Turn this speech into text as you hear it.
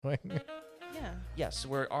Yeah. Yes,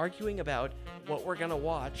 we're arguing about what we're gonna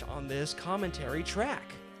watch on this commentary track.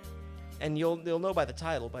 And you'll know by the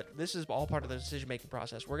title, but this is all part of the decision-making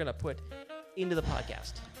process we're gonna put into the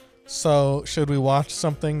podcast. So, should we watch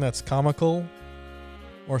something that's comical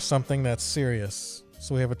or something that's serious?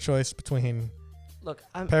 So we have a choice between Look,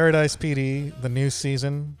 Paradise PD, the new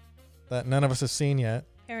season that none of us have seen yet,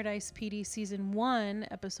 Paradise PD Season 1,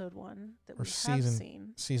 Episode 1 that or we have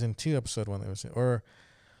seen. season 2, episode 1 that was, or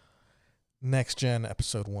Next Gen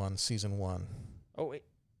episode 1, season 1. Oh wait.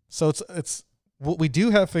 So it's what we do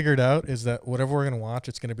have figured out is that whatever we're gonna watch,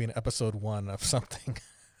 it's gonna be an episode 1 of something.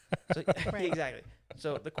 So, exactly.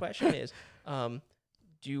 So the question is,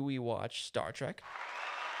 do we watch Star Trek?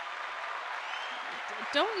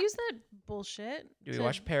 Don't use that bullshit. Do we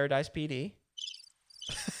watch Paradise PD?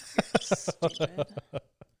 Stupid.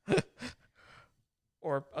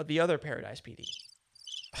 Or the other Paradise PD?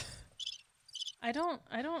 I don't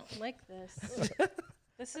like this.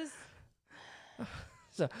 This is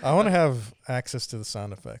So I want to have access to the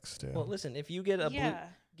sound effects too. well, listen. If you get a yeah.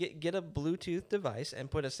 get a Bluetooth device and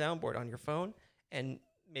put a soundboard on your phone, and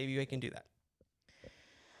maybe I can do that.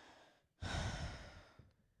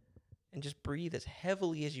 And just breathe as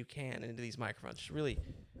heavily as you can into these microphones. Just really,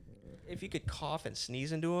 if you could cough and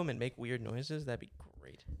sneeze into them and make weird noises, that'd be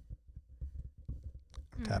great.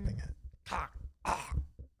 I'm tapping it. Ah.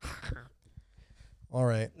 All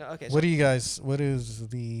right. No, okay. What do you guys? What is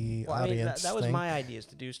the Well, I mean, audience that was think? my idea, is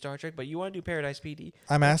to do Star Trek, but you want to do Paradise PD?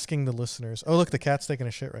 I'm asking the listeners. Oh, look, the cat's taking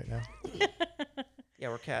a shit right now. Yeah,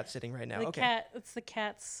 we're cat sitting right now. The Okay. cat. It's the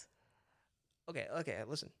cat's. Okay.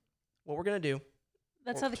 Listen, what we're gonna do?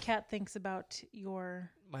 That's how the cat thinks about your.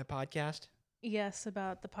 My podcast. Yes,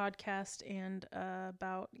 about the podcast and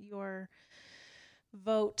about your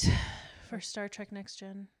vote for Star Trek Next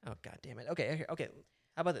Gen. Oh God damn it. Okay.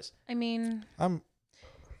 How about this? I mean, I'm.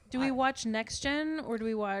 do we watch Next Gen or do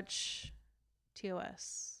we watch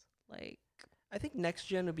TOS? Like, I think Next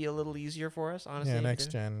Gen would be a little easier for us, honestly. Yeah, if Next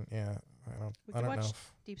you- Gen. Yeah, we I could don't know. watch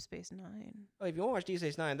If, Deep Space Nine. Oh, if you want to watch Deep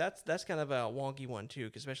Space Nine, that's kind of a wonky one too,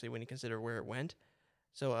 'cause especially when you consider where it went.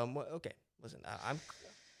 So okay, listen, I'm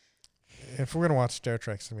if we're gonna watch Star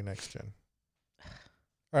Trek, it's gonna be Next Gen.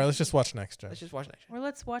 All right, let's just watch Next Gen. let's just watch Next Gen. Or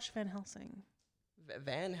let's watch Van Helsing.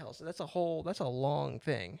 Van Helsing. That's a long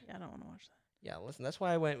thing. Yeah, I don't want to watch that. Yeah, listen, that's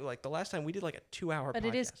why I went like the last time we did like a 2-hour. But podcast.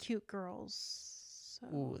 it is cute girls. So.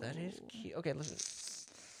 Ooh, that is cute. Okay, listen.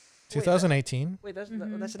 2018. Wait, that's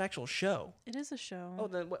Mhm. that's an actual show. It is a show. Oh,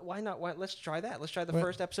 then why not? Let's try that. Let's try the What?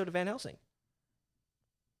 first episode of Van Helsing.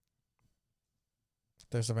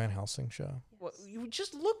 There's a Van Helsing show. Well, you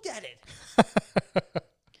just looked at it.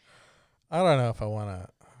 I don't know if I want to.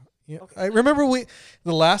 Yeah, Okay. I remember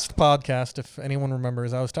the last podcast. If anyone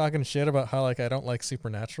remembers, I was talking shit about how like I don't like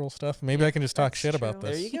supernatural stuff. Maybe I can just talk That's shit about true.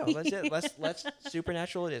 There this. you go. That's it. Let's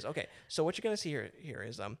supernatural it is. Okay, so what you're gonna see here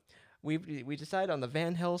is we decided on the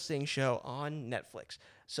Van Helsing show on Netflix.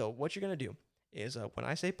 So what you're gonna do is when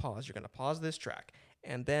I say pause, you're gonna pause this track,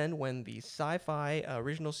 and then when the sci-fi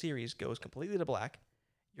original series goes completely to black,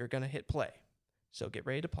 you're gonna hit play. So get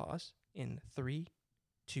ready to pause in 3,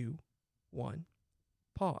 2, 1,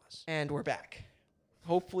 pause, and we're back.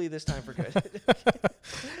 Hopefully this time for good.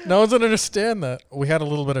 No one's gonna understand that. We had a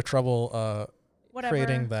little bit of trouble Whatever.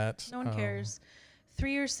 creating that. No one cares.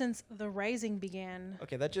 3 years since The Rising began.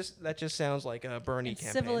 Okay, that just sounds like a Bernie And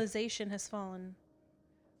campaign. civilization has fallen.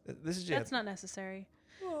 This is That's not necessary.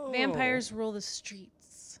 Whoa. Vampires rule the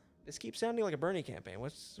streets. This keeps sounding like a Bernie campaign.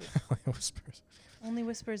 What's Whispers. Only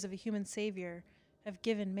whispers of a human savior have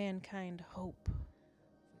given mankind hope.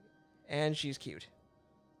 and she's cute.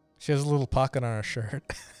 She has a little pocket on her shirt,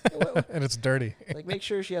 and it's dirty. Like make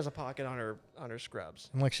sure she has a pocket on her scrubs.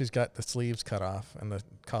 And like she's got the sleeves cut off and the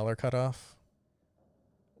collar cut off,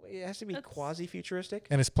 It has to be That's- quasi futuristic.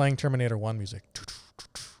 and it's playing Terminator 1 music.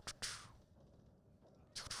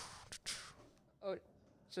 Oh,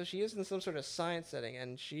 so she is in some sort of science setting,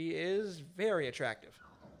 and she is very attractive.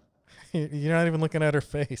 You're not even looking at her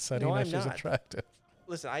face. How do you No, know I'm she's not. attractive?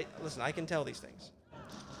 Listen, I can tell these things.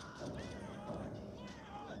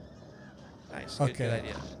 Nice. Good Okay.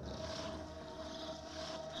 idea.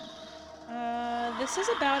 This is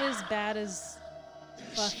about as bad as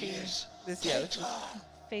Buffy This is,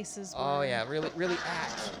 faces. oh were. yeah, really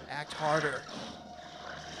act harder.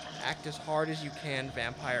 Act as hard as you can,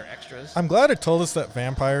 vampire extras. I'm glad it told us that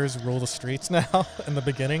vampires rule the streets now in the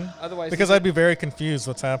beginning, Otherwise, because these I'd be very confused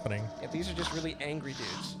what's happening. these are just really angry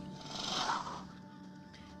dudes.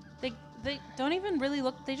 They don't even really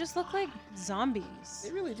look. They just look like zombies.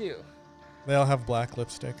 They really do. They all have black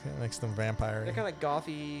lipstick. It makes them vampire. They're kind of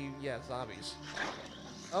gothy, zombies.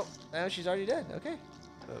 Oh, she's already dead. Okay.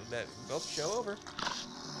 Show over.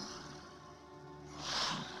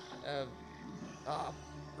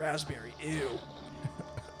 Raspberry. Ew.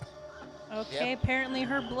 Okay, Yep. apparently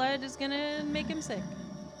her blood is gonna make him sick.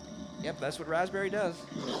 Yep, that's what raspberry does.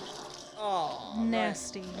 Oh,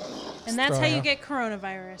 Nasty. And that's how throwing you up. get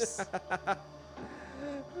coronavirus.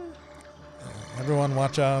 Everyone,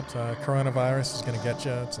 watch out! Coronavirus is gonna get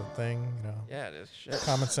you. It's a thing. You know. Yeah, it is. Shit.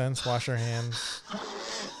 Common sense. Wash your hands.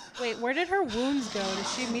 Wait, where did her wounds go? Did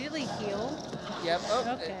she immediately heal? Yep.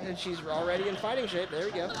 Oh, Okay. and she's already in fighting shape. There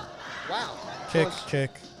we go. Wow. Kick, Well,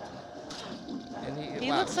 kick. And He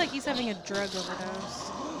wow. looks like he's having a drug overdose.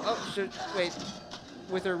 Oh, wait.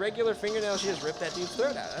 With her regular fingernail, she just ripped that dude's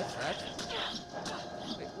throat out. That's.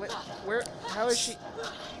 Wait, what? Where? How is she?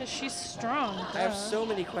 Because she's strong. I have duh. so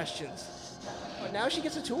many questions. Oh, now she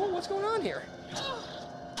gets a tool? What's going on here?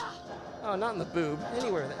 Oh, not in the boob.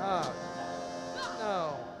 Anywhere. Oh.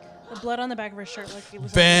 No. The blood on the back of her shirt like it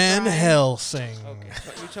was Van dry. Helsing. Okay,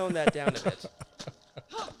 but you tone that down a bit.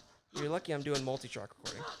 You're lucky I'm doing multi-track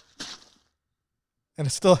recording. And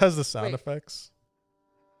it still has the sound Wait. effects.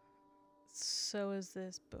 So is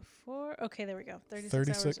this before? Okay, there we go. 36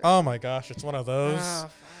 36. hours. Oh my gosh, it's one of those.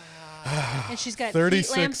 Ah, And she's got heat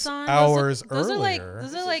 36 lamps on. hours those are like earlier.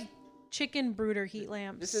 those This are is- like chicken brooder heat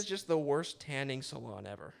lamps. this is just the worst tanning salon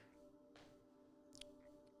ever.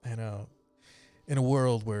 I know. In a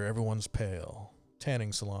world where everyone's pale,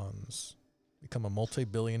 tanning salons become a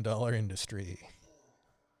multi-billion-dollar industry.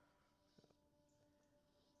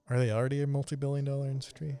 Are they already a multi-billion-dollar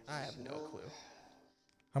industry? I have no clue.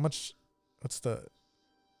 How much? What's the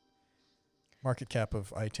market cap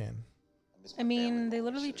of ITAN? I mean, they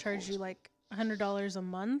literally charge you like $100 a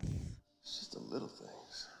month, It's just the little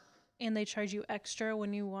things. and they charge you extra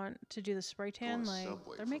when you want to do the spray tan. Going Like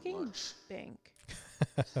Subway they're for making lunch. bank,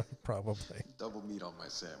 Probably. Double meat on my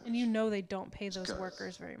sandwich. and you know they don't pay those Because-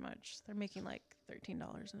 workers very much. They're making like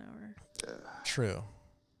 $13 an hour. Yeah. True.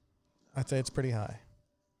 I'd say it's pretty high.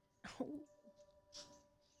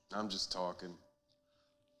 I'm just talking.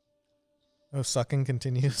 Oh, sucking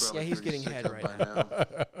continues. Probably Yeah, he's pretty getting sick head of right by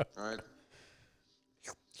now. All right.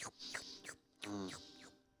 Mm.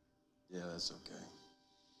 Yeah, that's okay.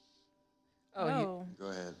 Oh, Whoa. Go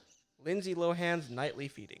ahead. Lindsay Lohan's nightly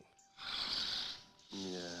feeding.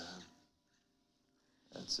 Yeah.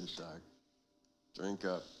 That's it, Doc. Drink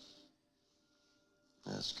up.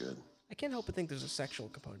 That's good. I can't help but think there's a sexual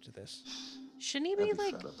component to this. Shouldn't he I'd be be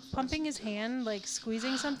like fed up if I pumping his said that. hand, like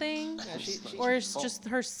squeezing something? Yeah, she- Or is just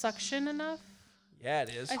her suction enough? Yeah, it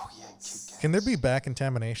is. I- Oh, yeah, Kit Kat. Can there be back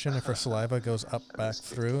contamination if her saliva goes up back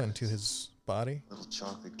through into his body? Little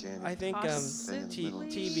chocolate candy. I think Possibly.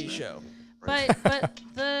 TV show. But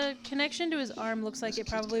the connection to his arm looks like it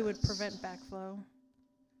probably would prevent backflow.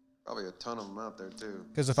 Probably a ton of them out there, too.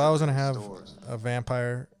 Because if I was gonna Sitting in have stores. a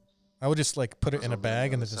vampire, I would just like put it in a Those over bag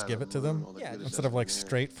on and the then just side give of it the to moon, them all the Yeah, good instead of stuff like in here.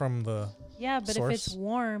 straight from the. Yeah, but if it's Source.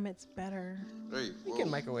 warm, it's better. Hey, You whoa. can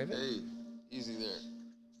microwave it. Hey, easy there.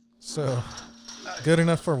 So good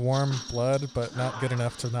enough for warm blood, but not good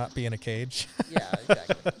enough to not be in a cage. Yeah,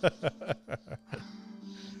 exactly.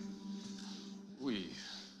 We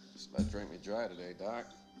just about drank me dry today, Doc.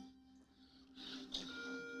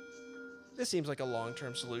 This seems like a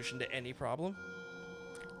long-term solution to any problem.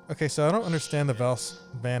 Okay, so I don't understand the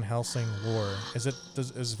Van Helsing lore.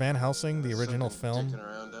 Is Van Helsing the original Something film? dicking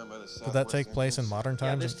around down by the Did that southwest take place in entrance. modern Yeah,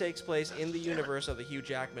 times? this takes place in the universe of the Hugh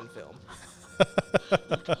Jackman film.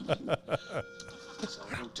 So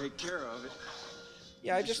I don't take care of it.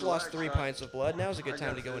 Yeah, I just lost 3 pints of blood. Now's a good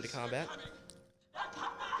time to go into combat.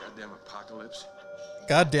 Goddamn apocalypse.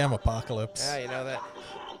 Goddamn apocalypse. Yeah, you know that.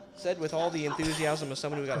 Said with all the enthusiasm of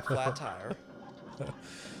someone who got a flat tire.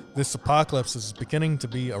 This apocalypse is beginning to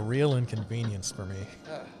be a real inconvenience for me.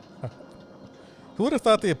 Who would have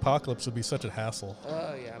thought the apocalypse would be such a hassle?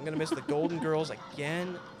 Oh, yeah, I'm gonna miss the Golden Girls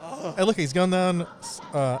again. Oh. Hey, look, he's going down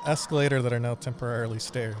escalator that are now temporarily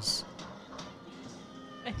stairs.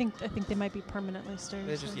 I think they might be permanently stairs.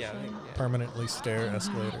 They're just, yeah, actually. yeah. Permanently stair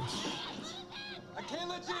escalators. I can't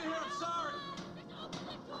let you in here, I'm sorry.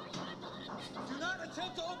 Do not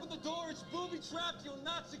attempt to open the door, it's booby-trapped, you'll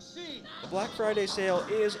not succeed. The Black Friday sale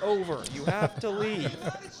is over. You have to leave.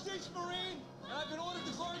 United States Marine, and I've been ordered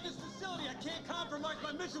to guard this facility. I can't compromise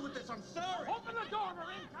my mission with this, I'm sorry. Open the door,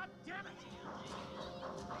 Marine! God damn it!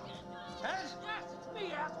 Ted? Yes, it's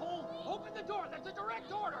me, asshole! Open the door! That's a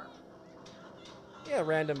direct order! Yeah,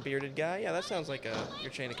 random bearded guy. Yeah, that sounds like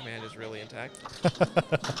your chain of command is really intact.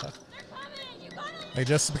 Hey,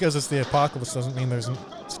 just because it's the apocalypse doesn't mean there's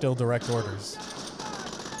still direct orders.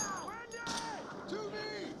 To me!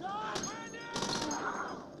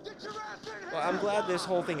 Get your ass in here! Well, I'm glad this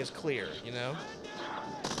whole thing is clear, you know?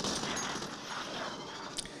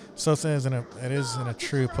 So it is in a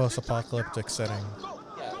true post-apocalyptic setting.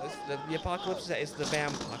 Yeah, the apocalypse is the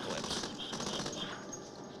Vampacalypse.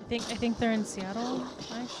 I think they're in Seattle,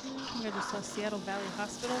 actually. I think I just saw Seattle Valley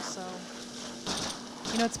Hospital, so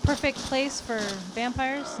it's a perfect place for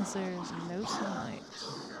vampires since there's no sunlight.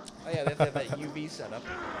 Oh yeah, they have to have that UV setup.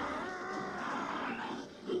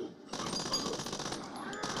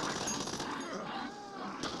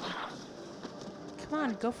 Come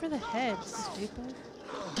on, go for the head, stupid.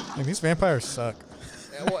 Like, these vampires suck.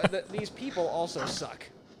 Well, these people also suck.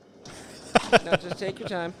 No, just take your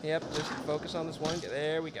time. Yep, just focus on this one.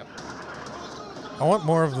 There we go. I want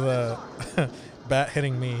more of the bat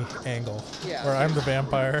hitting me angle, Yeah. where I'm the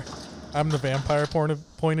vampire. I'm the vampire point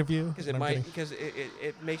of view. Because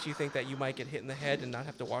it makes you think that you might get hit in the head and not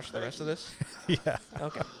have to watch the rest of this. Yeah.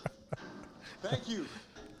 Okay. Thank you.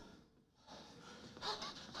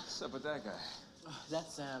 What's up with that guy?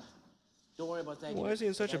 That's Sam. Don't worry about that. Why is he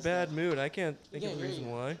in such a bad mood? I can't think of a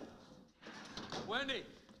reason why. Wendy, did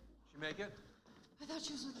she make it? I thought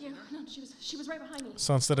she was with you. No, she was right behind me.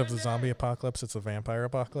 So instead of the zombie apocalypse, it's a vampire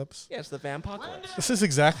apocalypse. Yeah, it's the Vampacalypse. This is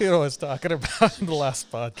exactly what I was talking about in the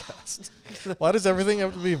last podcast. Why does everything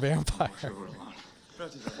have to be vampire?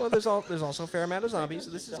 Well, there's also a fair amount of zombies, so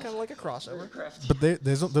this is kind of like a crossover.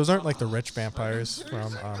 But those aren't like the rich vampires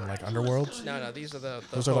from like Underworld. No, these are the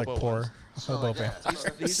Those are like hobo poor ones. hobo vampires.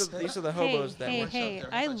 These are the hobos that. Hey,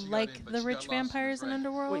 I like the rich vampires in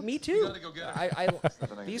Underworld. Wait, me too.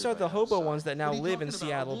 These are the hobo ones that now live in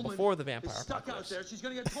Seattle before the vampire Stuck out apocalypse. there. She's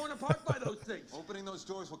gonna get torn apart by those things. Opening those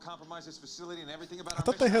doors will compromise this facility and everything about I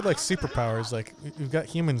thought they had like superpowers. Like you've got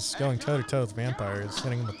humans going toe to toe with vampires,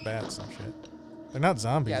 hitting them with bats and shit. They're not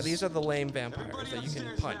zombies. Yeah, these are the lame vampires that you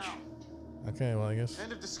can punch. Okay, well I guess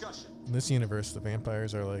End of discussion. in this universe the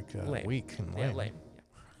vampires are like Lame. weak and Yeah, lame. lame.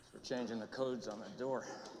 We're changing the codes on that door.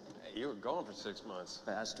 Hey, you were gone for 6 months.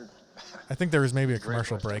 Bastard. I think there was maybe a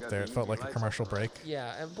commercial break there. It felt like a commercial break.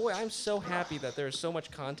 Yeah, and boy, I'm so happy that there's so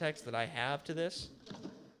much context that I have to this.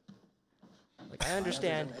 Like, I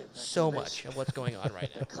understand so much of what's going on right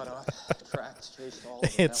now. Cut off, tracks, chased all over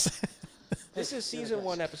It's This is season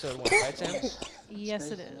 1, episode 1, right, Sam?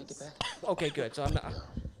 Yes, it is. Okay, good. So I'm not.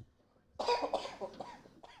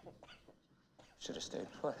 Should have stayed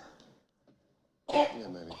put. Yeah,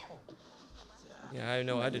 maybe. Yeah, I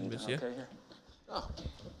know I didn't miss you. Okay, here. Oh,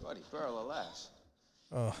 buddy, barrel of laughs.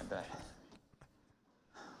 oh I bet.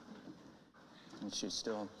 And she's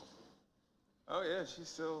still. Oh yeah, she's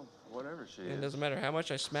still whatever she It is. doesn't matter how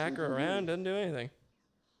much I smack her around, doesn't do anything.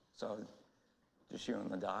 So, just you and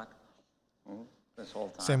the doc. This whole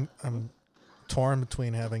time. same. I'm torn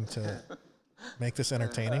between having to make this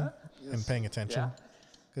entertaining and paying attention Yeah.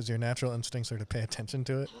 because your natural instincts are to pay attention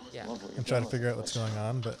to it Yeah. and try to figure out what's going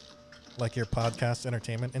on, but like your podcast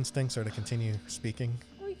entertainment instincts are to continue speaking.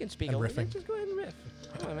 Well, you can speak And a little. riffing. Just go ahead and riff.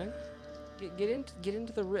 Come on, man. Get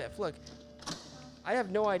into the riff. Look, I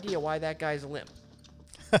have no idea why that guy's limp.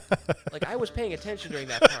 Like, I was paying attention during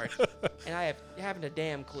that part, and I haven't a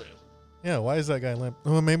damn clue. Yeah, why is that guy limp?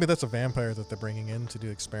 Well, maybe that's a vampire that they're bringing in to do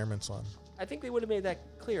experiments on. I think they would have made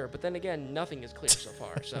that clear, but then again, nothing is clear so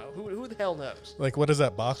far. So who the hell knows? Like, what is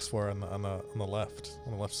that box for on the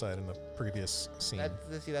left side in the previous scene?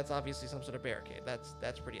 That's obviously some sort of barricade.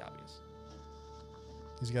 That's pretty obvious.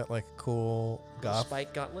 He's got like cool goth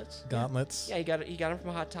Spike gauntlets. gauntlets. Yeah, he got him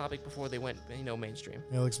from Hot Topic before they went mainstream.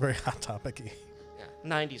 It looks very Hot Topic-y. Yeah,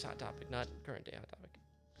 90s Hot Topic, not current day Hot Topic.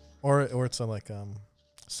 Or it's a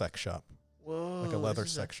sex shop, Whoa, like a leather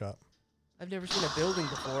this is sex shop. I've never seen a building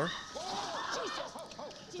before.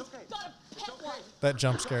 She's got a pet one. That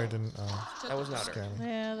jump scare didn't That was not her. scare me.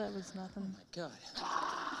 Yeah, that was nothing. God.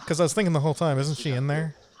 Because I was thinking the whole time, isn't she in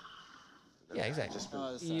there? Yeah, exactly.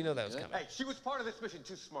 You know that was coming. Hey, she was part of this mission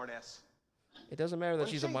too, smartass. It doesn't matter that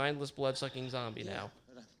she's a mindless, blood-sucking zombie now.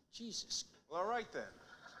 Jesus. Well, all right then.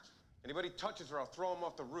 Anybody touches her, I'll throw him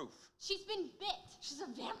off the roof. She's been bit. She's a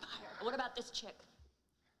vampire. What about this chick?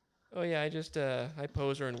 Oh yeah, I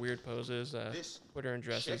pose her in weird poses, put her in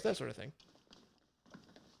dresses, chick? that sort of thing.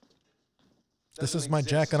 This Doesn't is my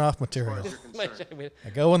exist, jacking off as far material. as you're concerned. I mean, I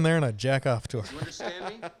go in there and I jack off to You her.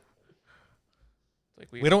 understand me? like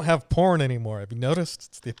We don't have porn anymore. Have you noticed?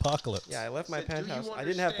 It's the apocalypse. Yeah, I left my Said, "Do you penthouse. I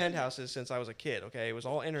didn't have understand me?" penthouses since I was a kid. Okay, it was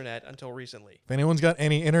all internet until recently, If anyone's got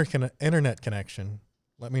any internet connection,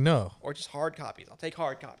 let me know. or just hard copies. I'll take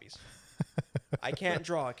hard copies. I can't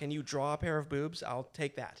draw. Can you draw a pair of boobs? I'll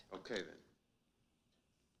take that. Okay then.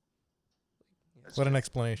 What an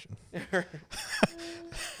explanation.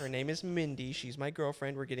 Her name is Mindy. She's my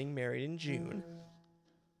girlfriend. We're getting married in June.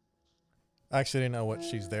 I actually didn't know what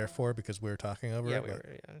she's there for because we were talking over Yeah, it. we but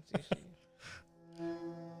were. Yeah.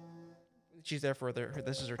 She's there for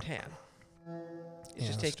this is her tan. It's Yeah,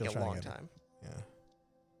 just I'm taking still a trying to long get it. time.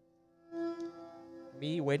 Yeah.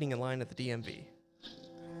 Me waiting in line at the DMV.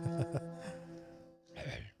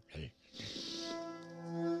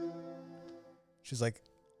 She's like,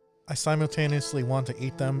 I simultaneously want to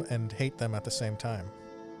eat them and hate them at the same time.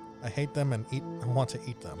 I hate them and want to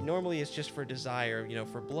eat them. Normally it's just for desire,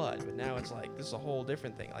 for blood, but now it's like this is a whole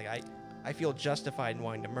different thing. Like I feel justified in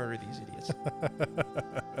wanting to murder these idiots.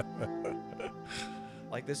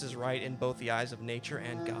 Like this is right in both the eyes of nature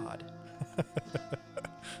and God.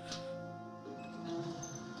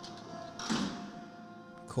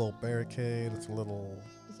 Cool barricade. It's a little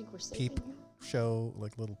You think we're safe peep in here? show,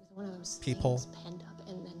 like little With one of those peephole. things penned up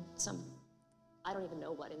and then some, I don't even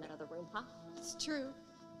know what in that other room, huh? It's true.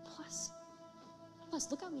 Plus,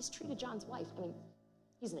 look how he's treated John's wife. I mean,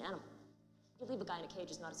 he's an animal. You leave a guy in a cage,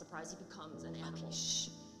 it's not a surprise he becomes an animal. Shh.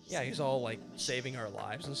 Yeah, he's all like saving our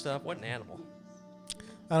lives and stuff. What an animal.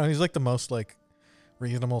 I don't know. He's like the most like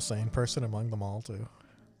reasonable, sane person among them all, too.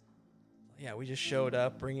 Yeah, we just showed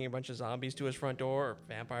up bringing a bunch of zombies to his front door, or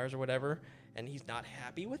vampires or whatever, and he's not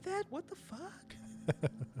happy with that? What the fuck?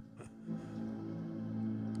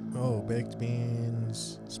 Oh, baked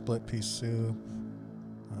beans, split pea soup.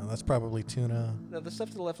 That's probably tuna. No, the stuff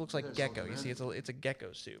to the left looks like There's gecko. all You that. see, it's a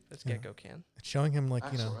gecko soup. That's Yeah. gecko can. It's showing him like,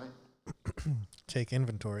 That's all right. take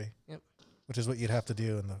inventory. Yep. Which is what you'd have to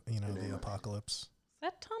do in the, Give me the my- apocalypse. Is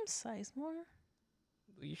that Tom Sizemore?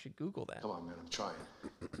 You should Google that. Come on, man. I'm trying.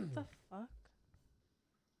 What the fuck?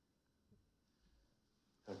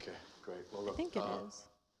 Okay, great. Well, I look, think it is.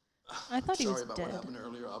 I thought he was sorry about dead. what happened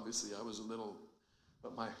earlier. Obviously, I was a little,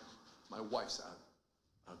 but my wife's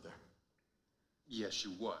out there. Yes, she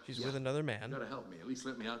was. She's with another You man. gotta help me. At least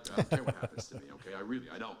let me out there. I don't care what happens to me, okay?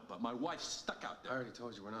 I don't. But my wife's stuck out I there. already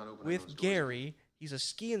told you we're not opening those With doors. Gary, he's a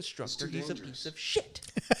ski instructor. too He's a dangerous. piece of shit.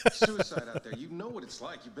 Suicide out there. You know what it's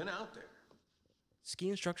like. You've been out there. Ski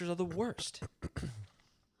instructors are the worst.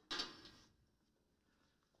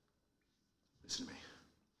 Listen to me.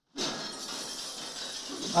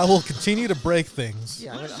 I will continue to break things.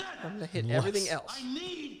 Yeah, Listen! I'm gonna hit Less. everything else. I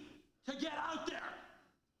need to get out there.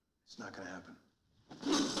 It's not gonna happen.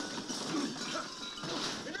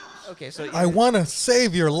 Okay, so I want to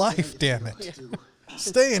save your life, damn it.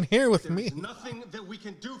 Stay in here with me. There's nothing that we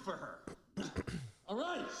can do for her. All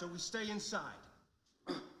right, so we stay inside.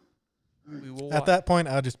 we will At that point,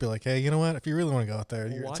 I'll just be like, hey, you know what? If you really want to go out there,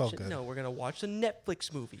 we'll it's watch all it. good. No, we're gonna watch the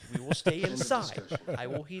Netflix movie. We will stay inside. I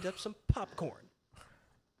will heat up some popcorn.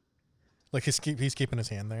 Like he's keeping his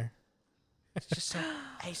hand there. It's just so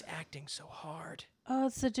he's acting so hard. Oh,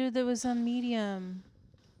 it's the dude that was on Medium.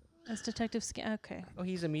 As Detective Okay. Oh,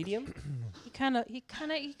 he's a medium. He kind of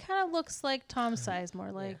looks like Tom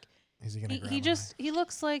Sizemore. Like Is he gonna grab him? he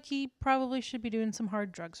looks like he probably should be doing some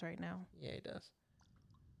hard drugs right now. Yeah, he does.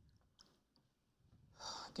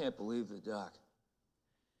 I can't believe the doc.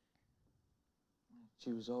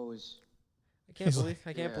 She was always. I can't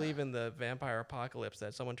Yeah. believe in the vampire apocalypse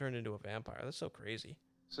that someone turned into a vampire. That's so crazy.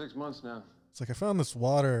 6 months now. It's like I found this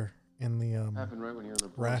water in the Happened right when you were the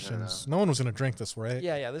boys headed rations. out. No one was gonna drink this, right?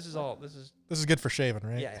 Yeah. This is This is good for shaving,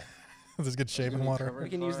 right? yeah. This is good shaving water. We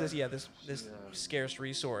can use this. Yeah, this scarce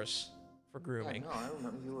resource for grooming. No, I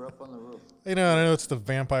remember you were up on the roof. I know it's the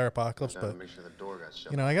vampire apocalypse, Gotta but make sure the door got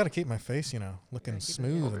shut. I got to keep my face, looking keep it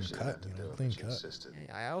smooth and Obviously, cut, had to do it, clean but you cut. insisted.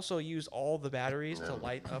 Yeah, I also used all the batteries to No.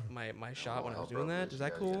 light up my shot when I All was hell doing broke that. loose. Is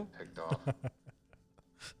that You gotta cool? get Picked off.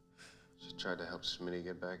 She tried to help Smitty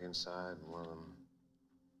get back inside, and one of them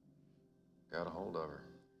got a hold of her.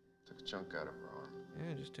 Took a chunk out of her arm.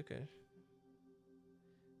 Yeah, just took a.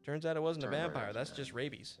 Turns out it wasn't a Turned right vampire. after That's that. just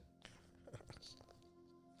rabies.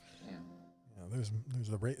 Damn. Yeah, there's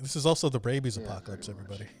the this is also the rabies Yeah, apocalypse, pretty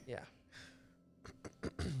much. Yeah.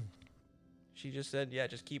 everybody. She just said, yeah,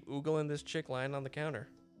 just keep oogling this chick lying on the counter.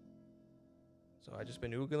 So I just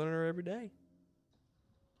been oogling her every day.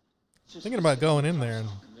 Thinking about going in there and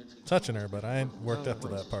touching her, but I ain't worked up to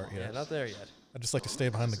that part Yeah, yet. not there yet. I just like to stay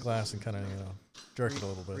behind the glass and kind of jerk it a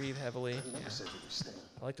little bit. Breathe heavily. I Yeah. said you could stay.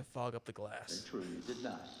 I like to fog up the glass. True, you did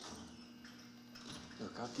not.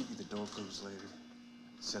 Look, I'll give you the door codes later.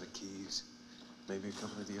 Set of keys. Maybe a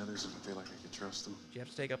couple of the others if I feel like I can trust them. You have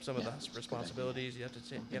to take up some of the responsibilities. You have to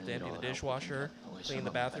Yeah, empty you the don't dishwasher, help with that. clean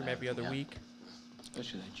the bathroom every other Yeah. week.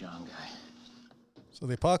 Especially that John guy. So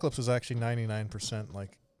the apocalypse is actually 99%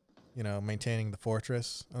 like, maintaining the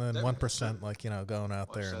fortress, and then 1% like, going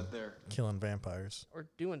out there and killing vampires. Or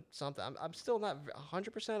doing something. I'm still not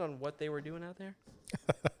 100% on what they were doing out there.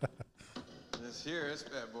 This here, this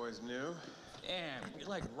bad boy's new. Damn, you're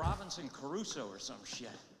like Robinson Crusoe or some shit.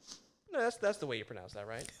 No, that's the way you pronounce that,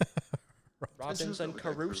 right? Robinson over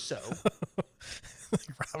there, Caruso.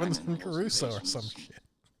 Robinson Crusoe or some shit.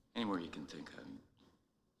 Anywhere you can think of.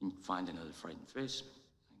 You can find another frightened face.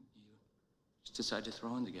 You just decide to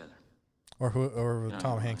throw in together. Or who Yeah,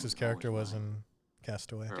 Tom I Hanks's know character it's was mine. in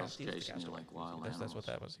Castaway. Or else He was the chasing you castaway. like wild That's animals. what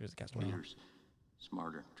that was. He was the castaway. Leaders,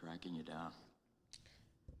 smarter, tracking you down.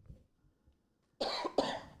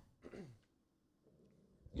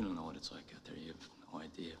 You don't know what it's like out there. You have no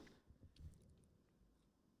idea.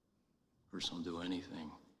 Person will do anything.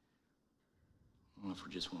 Well, for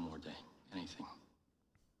just one more day. Anything.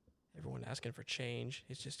 Everyone asking for change.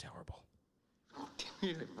 It's just horrible.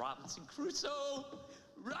 Robinson Crusoe!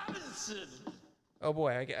 Robinson! Oh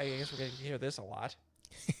boy, I guess we're going to hear this a lot.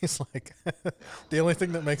 He's like, the only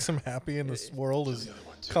thing that makes him happy in this world is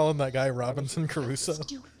calling that guy Robinson Crusoe.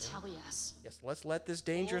 Do tell yes. Yes, let's let this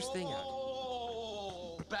dangerous thing out.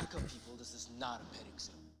 Oh, back up, people. This is not a petting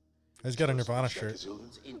zoo. He's got a Nirvana shirt. It's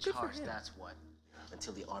in charge, that's what.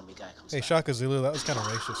 Until the army guy comes Hey, back. Shaka Zulu, that was kind of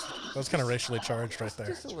racist. That was kind of racially charged right there.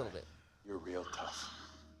 Just a little bit. You're real tough.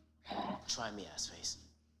 Try me, ass face.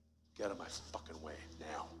 Get out of my fucking way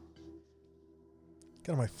now.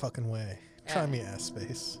 Get out of my fucking way. Try me, ass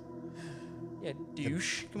face. Yeah,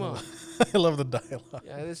 douche. Come on. I love the dialogue.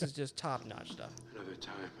 Yeah, this is just top-notch stuff. Another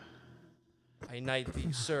time. I knight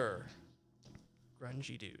thee, sir.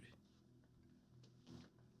 Grungy dude.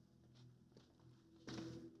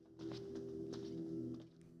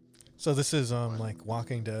 So this is like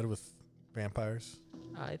Walking Dead with vampires,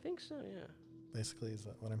 I think so, yeah. basically. Is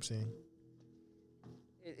that what I'm seeing?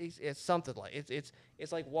 It's something like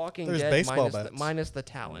it's like Walking There's Dead baseball minus bats. minus the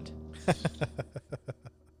talent.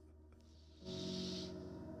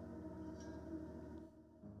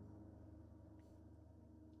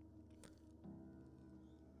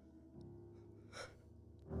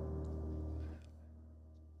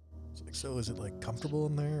 It's like, so is it like comfortable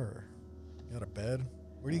in there, or you got a bed?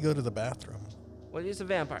 Where do you go to the bathroom? Well, it's a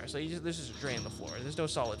vampire, so this is a drain on the floor. There's no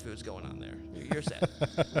solid foods going on there. You're set.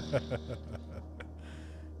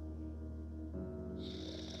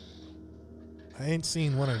 I ain't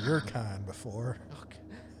seen one of your kind before. Okay.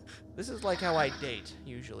 This is like how I date,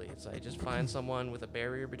 usually. It's I just find someone with a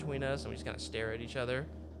barrier between us, and we just kind of stare at each other.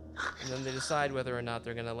 And then they decide whether or not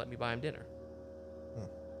they're going to let me buy them dinner.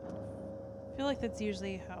 I feel like that's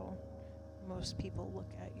usually how most people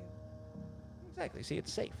look at you. Exactly. See,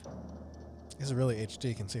 it's safe. This is really HD.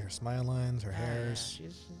 You can see her smile lines, her hairs.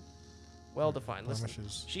 She's well defined. Listen,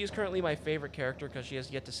 blemishes. she is currently my favorite character because she has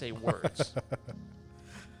yet to say words.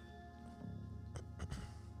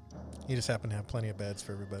 You just happen to have plenty of beds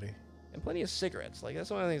for everybody. And plenty of cigarettes. Like, that's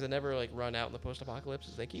one of the things that never, like, run out in the post-apocalypse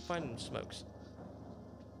is they keep finding smokes.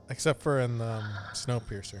 Except for in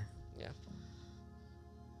Snowpiercer. Yeah.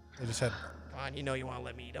 They just had Come on, you know you want to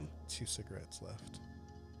let me eat them. 2 cigarettes left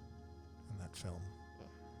in that film.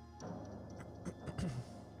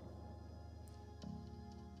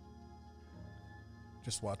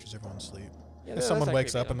 Just watches everyone sleep. Yeah, If that's someone not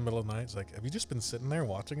wakes creepy, up in though. the middle of the night, it's like, have you just been sitting there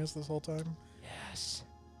watching us this whole time? Yes.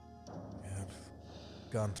 Yeah,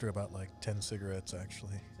 I've gone through about like 10 cigarettes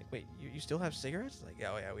actually. It's like, wait, you still have cigarettes? Like,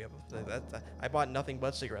 oh yeah, we have. I bought nothing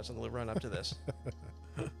but cigarettes on the run up to this.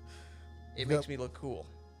 It makes me look cool.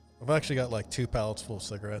 I've actually got like 2 pallets full of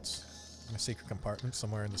cigarettes in a secret compartment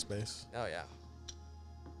somewhere in the space. Oh yeah.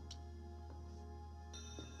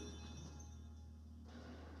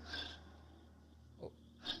 Oh.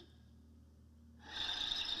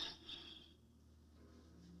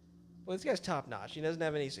 Well, this guy's top notch. He doesn't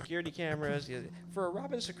have any security cameras. For a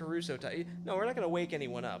Robinson Crusoe type, no, we're not going to wake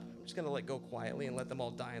anyone up. I'm just going to go quietly and let them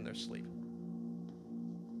all die in their sleep.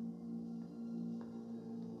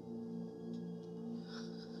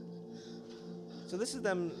 So this is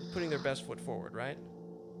them putting their best foot forward, right?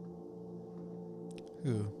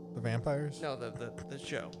 Who? The vampires? No, the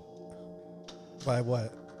show. By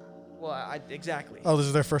what? Well, exactly. Oh, this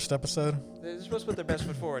is their first episode? They're supposed to put their best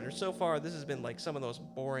foot forward, and so far this has been like some of the most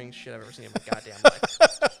boring shit I've ever seen in my goddamn life.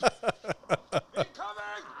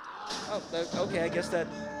 Oh, okay. I guess that.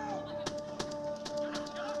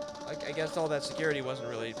 I guess all that security wasn't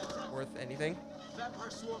really worth anything. Vampire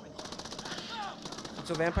swarming.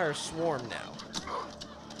 So vampires swarm now.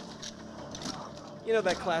 You know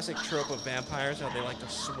that classic trope of vampires, how they like to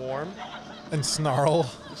swarm? And snarl.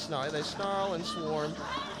 They snarl and swarm.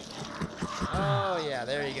 Oh, yeah,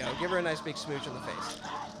 there you go. Give her a nice big smooch in the face.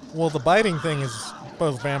 Well, the biting thing is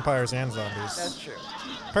both vampires and zombies. That's true.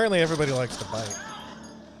 Apparently everybody likes to bite.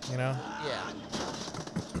 You know? Yeah.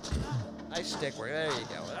 Nice stick work. There you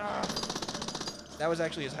go. Ah. That was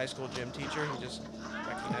actually his high school gym teacher. He just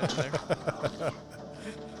recognized him there.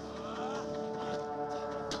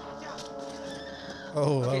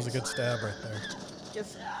 Oh, that was a good stab right there.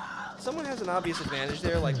 Guess someone has an obvious advantage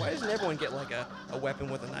there. Like, why doesn't everyone get like a weapon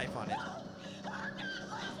with a knife on it?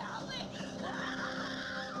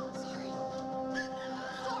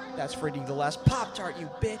 That's for eating the last Pop-Tart, you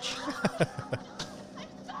bitch.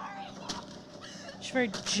 She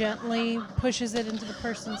very gently pushes it into the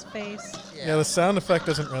person's face. Yeah, the sound effect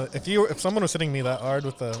doesn't really. If someone was hitting me that hard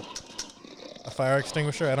with a fire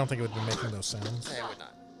extinguisher, I don't think it would be making those sounds. I would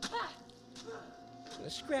not. I'm gonna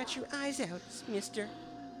scratch your eyes out, mister.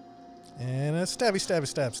 And a stabby, stabby,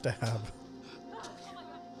 stab, stab.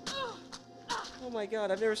 Oh my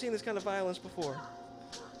god, I've never seen this kind of violence before.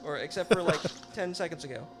 Or except for like 10 seconds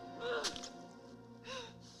ago.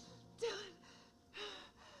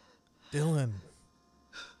 Dylan.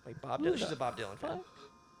 Wait, Bob Dylan? She's a Bob Dylan fan.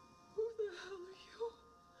 Who the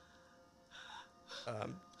hell are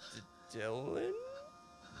you? Dylan?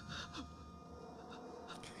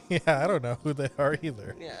 Yeah, I don't know who they are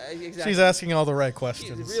either. Yeah, exactly. She's asking all the right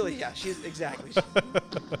questions. She's really, yeah, she's exactly.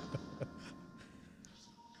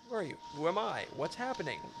 Where are you? Who am I? What's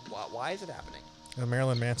happening? Why is it happening? A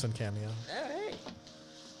Marilyn Manson cameo. Hey.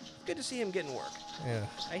 Good to see him getting work. Yeah.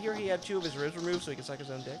 I hear he had 2 of his ribs removed so he can suck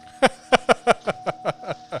his own dick.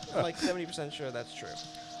 I'm like 70% sure that's true.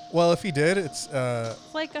 Well, if he did, it's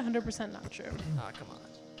like 100% not true. Ah, come on.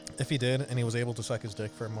 If he did and he was able to suck his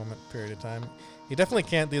dick for a period of time, he definitely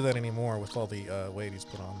can't do that anymore with all the weight he's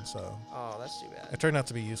put on. So. Oh, that's too bad. It turned out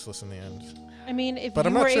to be useless in the end. I mean, if But you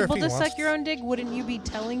I'm not were sure if able he to wants suck your own dick, wouldn't you be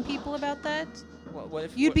telling people about that? What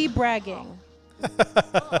if You'd be bragging. No,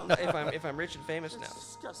 if I'm rich and famous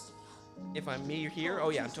now. If I'm me here, oh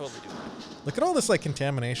yeah, I'm totally doing that. Look at all this like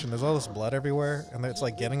contamination. There's all this blood everywhere, and it's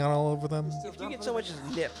like getting on all over them. If you get so much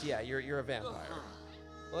as nipped, yeah, you're a vampire.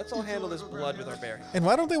 Well, let's all handle this blood with our bare hands. And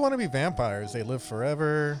why don't they want to be vampires? They live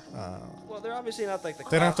forever. Well, they're obviously not like the.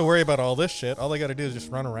 They don't have to worry about all this shit. All they got to do is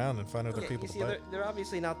just run around and find other people you to see, bite. they're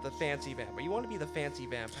obviously not the fancy vampire. You want to be the fancy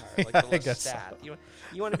vampire, like Yeah, the I guess Lestat. so.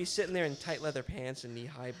 You want to be sitting there in tight leather pants and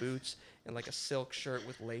knee-high boots and like a silk shirt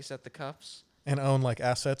with lace at the cuffs. And own like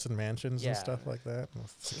assets and mansions Yeah. and stuff like that,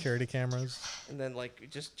 with security cameras. And then like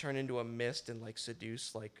just turn into a mist and like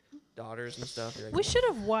seduce like daughters and stuff. You're like, We should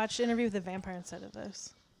have watched Interview with the Vampire instead of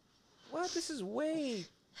this. Well, this is way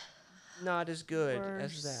not as good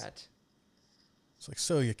as that. It's like,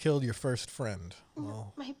 so you killed your first friend.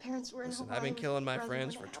 Well, My parents were in Listen, Hawaii. I've been with killing my my brother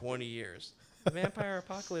friends when for it 20 years. The vampire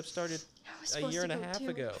apocalypse started was a supposed year to and a go half too.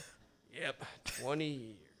 ago. Yep, 20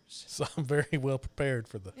 years. so I'm very well prepared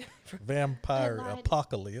for the vampire I lied.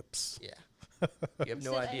 apocalypse. Yeah. You have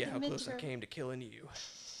no Said I idea how admitted close I her. came to killing you.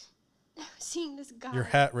 Seeing this guy. Your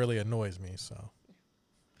hat really annoys me, so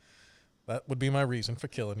that would be my reason for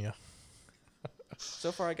killing you.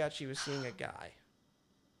 So far, I got she was seeing a guy.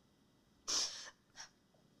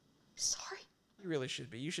 Sorry. You really should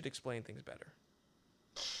be. You should explain things better.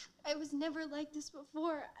 I was never like this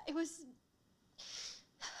before. I was.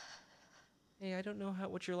 Hey, I don't know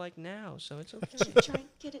what you're like now, so it's okay. should try and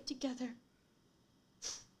get it together.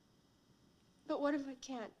 But what if I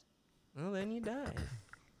can't? Well, then you die.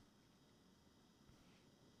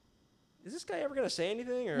 Is this guy ever gonna say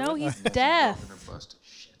anything? Or No, what? he's deaf.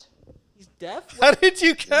 Shit. He's deaf. How did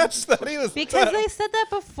you catch that? He was Because deaf. they said that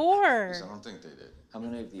before. I don't think they did. How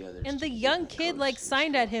many of the others? And the did you young get kid codes like to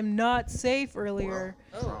signed at him not safe earlier.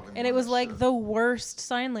 Probably And it more was I like should. the worst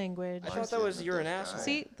sign language. I thought that was you're an asshole.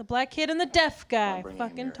 See, the black kid and the deaf guy bringing him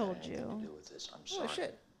fucking here told had anything to you. do with this. I'm Oh sorry.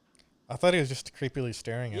 shit. I thought he was just creepily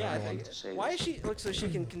staring at Yeah. I everyone. think, why is she look so she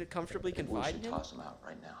can comfortably We confide should in him? toss him out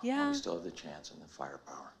right now. Yeah. while we still have the chance and the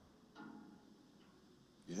firepower.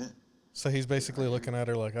 Yeah. So he's basically looking at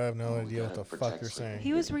her like, I have no We idea what gotta the fuck protect you're Sleeping saying.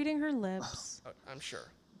 He was reading her lips. I'm sure.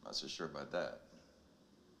 Not so sure about that.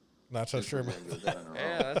 Not so Guess sure we're about gonna do that on our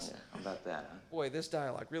Yeah, own. that's Yeah, how about that, huh? boy. This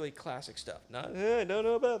dialogue really classic stuff. Not. I don't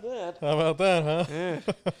know about that. How about that, huh? Eh,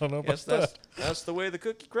 I don't know about Guess that's that. that's the way the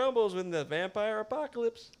cookie crumbles in the vampire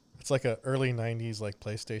apocalypse. It's like a early 90s like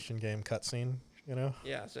PlayStation game cutscene, you know?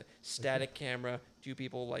 Yeah, it's a static camera, 2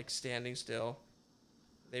 people like standing still.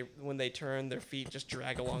 When they turn, their feet just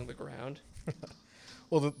drag along the ground.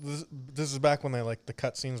 Well, this is back when they like the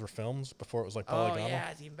cutscenes were films before it was like polygonal. Oh yeah,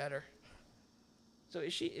 it's even better. So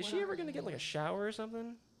is she ever gonna get like a shower or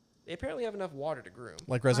something? They apparently have enough water to groom.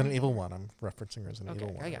 Like Resident Evil 1. I'm referencing Resident Okay,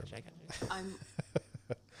 Evil 1. I got you. I'm.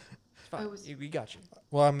 It's fine. We got you.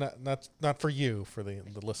 Well, I'm not for you, for the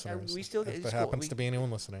listeners. we still if get- there it's cool. happens to be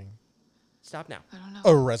anyone listening. Stop now. I don't know.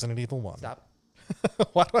 Oh, Resident Evil 1. Stop.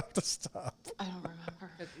 Why do I have to stop? I don't remember.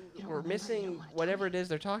 You don't We're remember? You missing don't wanna tell whatever me. it is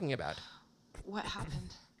they're talking about. What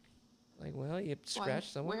happened? Like, well, you Why?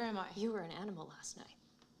 scratched someone. Where am I? You were an animal last night.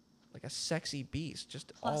 like a sexy beast,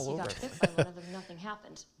 just Plus, all you over got everyone. bit by one of them, nothing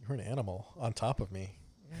happened. You're an animal on top of me.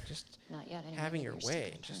 Yeah, just Not yet. Anyway, having your you're sticking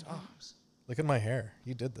way. to Just your oh, names. Look at my hair.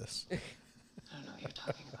 You did this. I don't know what you're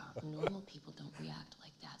talking about. Normal people don't react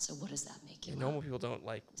like that. So what does that make you? normal people don't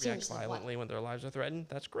like react Seriously, what? violently when their lives are threatened.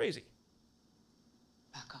 That's crazy.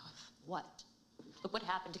 Back off. What? Look what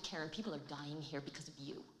happened to Karen. People are dying here because of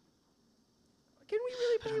you. Can we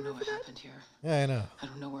really I blame don't know her what for that? happened here. Yeah, I know. I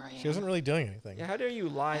don't know where I am. She wasn't really doing anything. Yeah, how dare you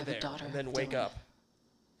I lie have a there daughter, and then wake Dylan. up?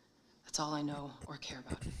 That's all I know or care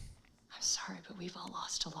about. I'm sorry, but we've all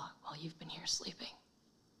lost a lot while you've been here sleeping.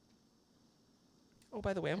 Oh,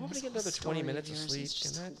 by the way, I'm And hoping to this get another whole 20 story minutes of yours sleep. is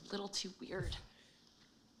just Can that? a little too weird.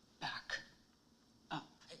 Back up.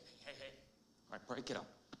 Hey. All right, break it up.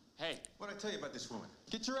 Hey. What'd I tell you about this woman?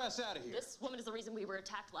 Get your ass out of here. This woman is the reason we were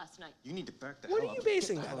attacked last night. You need to back the What hell are up. you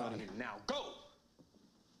basing Get the that hell out on? of here now. Go!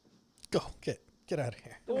 Go, get out of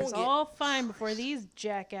here. It was Don't get- all fine before these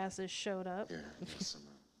jackasses showed up. Here, here's some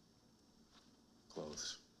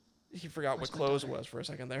clothes. He forgot Where's what my clothes daughter? was for a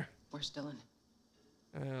second there. Where's Dylan?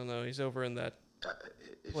 I don't know. He's over in that.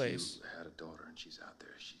 If Place. you had a daughter and she's out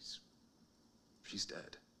there, she's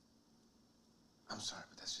dead. I'm sorry,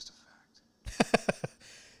 but that's just a fact.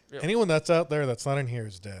 Really. Anyone that's out there that's not in here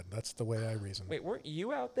is dead. That's the way I reason. Wait, weren't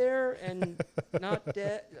you out there and not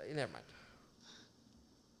dead? Never mind.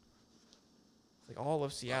 Like all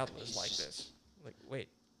of Seattle is like this. Like, wait,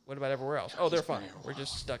 what about everywhere else? Oh, they're fine. We're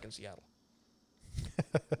just stuck in Seattle.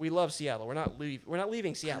 We love Seattle. We're not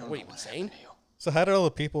leaving Seattle. What are you insane? So how did all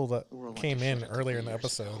the people that world went came to in shit earlier in the 3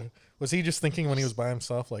 years episode, ago. was he just thinking when he was by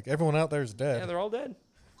himself, like, everyone out there is Yeah, dead, they're all dead.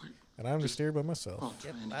 and I'm just here by myself? Well,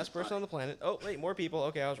 Yep, trying to last get person by. on the planet. Oh, wait, more people.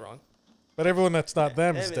 Okay, I was wrong. But everyone that's not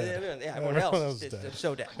them is dead. Yeah, everyone else is dead.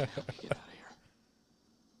 so dead. Help you get out of here.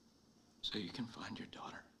 So you can find your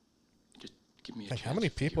daughter. Just give me a Like, chance. how many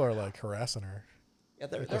to figure people are it out. like harassing her? Yeah,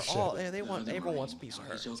 they're Oh, shit. all. They want. Another Everyone Marine. wants a piece of No,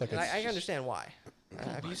 her. he's like okay. And it's I understand why.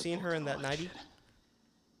 Have you seen her in that 90?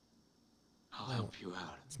 I'll help you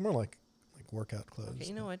out. It's more like workout clothes. Okay,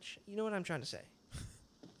 you know what? You know what I'm trying to say.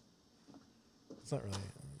 It's not really.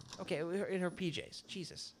 Okay, in her PJs.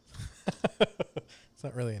 Jesus. It's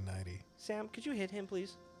not really a 90. Sam, could you hit him,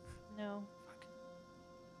 please? No.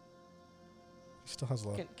 She still has a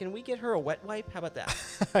lot. Can we get her a wet wipe? How about that?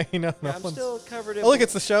 You know, no I'm one's- still covered in. Oh, look,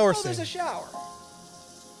 it's the shower Oh, there's scene. a shower.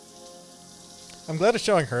 I'm glad it's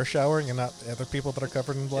showing her showering and not the other people that are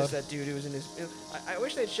covered in blood. There's that dude who was in his. I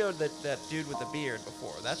wish they'd showed that dude with the beard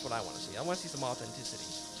before. That's what I want to see. I want to see some authenticity.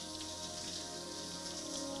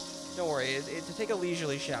 Don't worry. To take a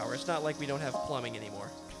leisurely shower. It's not like we don't have plumbing anymore.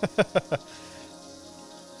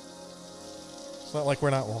 It's not like we're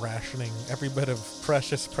not rationing every bit of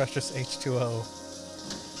precious H2O.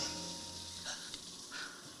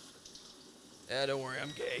 Yeah, don't worry.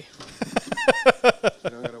 I'm gay. You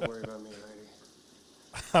don't gotta worry about me,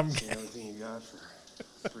 lady. I'm The gay. only thing you got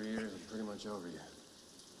for 3 years, I'm pretty much over you.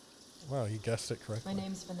 Wow, you guessed it correctly. My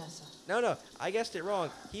name's Vanessa. No. I guessed it wrong.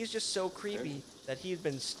 He's just so creepy that he's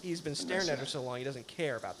been staring at her so long he doesn't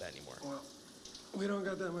care about that anymore. Well, we don't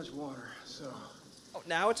got that much water, so Oh,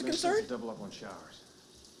 now it's a makes sense concern. to double up on showers.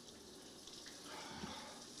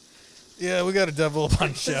 Yeah, we got to double up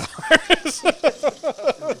on showers. We're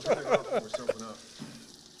soaping up.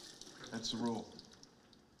 That's the rule.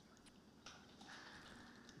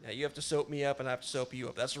 Yeah, you have to soap me up and I have to soap you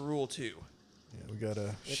up. That's a rule too. Yeah, we got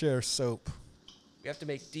to share soap. We have to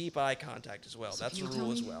make deep eye contact as well. So That's a can you tell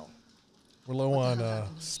rule as me- well. We're low What the on hell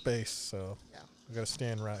happened? space, so Yeah. we got to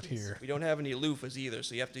stand right here. We don't have any loofahs either,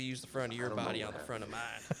 so you have to use the front of your I don't know body what on the front of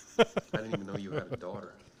mine. I didn't even know you had a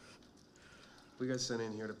daughter. We got sent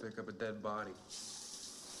in here to pick up a dead body.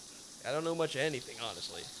 I don't know much of anything,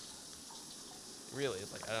 honestly. Really,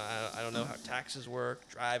 it's like I don't know how taxes work,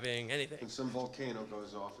 driving, anything. And some volcano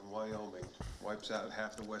goes off in Wyoming, wipes out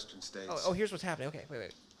half the western states. Oh, here's what's happening. Okay,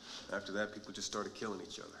 wait. After that, people just started killing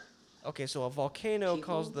each other. Okay, so a volcano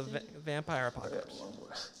caused the vampire apocalypse. Yeah, well,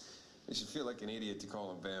 you should feel like an idiot to call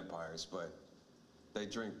them vampires, but they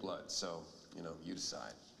drink blood, so, you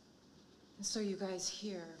decide. So you guys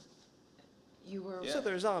here, you were... So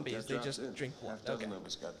they're zombies. Got They dropped just in. drink blood. Half dozen Okay. of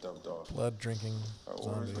us got dumped off. Blood drinking Our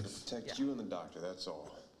orders were to zombies. protect Yeah. you and the doctor, that's all.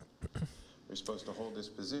 We're supposed to hold this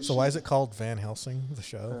position. So why is it called Van Helsing, the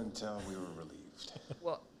show? Until we were relieved.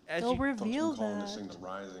 Well, as They'll you, reveal Folks been calling this that. thing the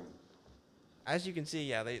Rising. as you can see,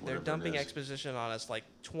 yeah, they're Whatever it dumping is. exposition on us like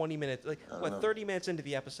 20 minutes, like I don't what, know. 30 minutes into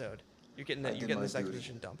the episode. You're getting I that. You're did getting my this duty.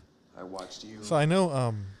 exposition dump. I watched you. So I know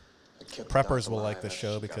I kept the preppers doctor will like alive this after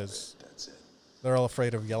show she got because bit. That's it. they're all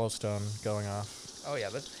afraid of Yellowstone going off. Oh yeah,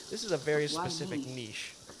 this is a very Why specific me?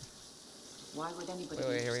 niche. Why would anybody...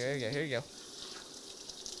 Wait, be here we go. interested in Here you go.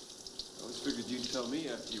 I always figured you'd tell me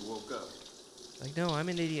after you woke up. Like, no, I'm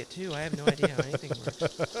an idiot too. I have no idea how anything works.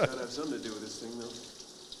 Gotta have something to do with this thing, though.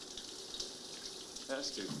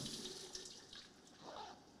 Has to.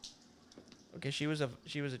 Okay, she was a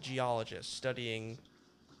geologist studying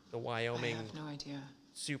the Wyoming I have no idea.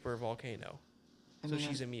 super volcano. I So mean,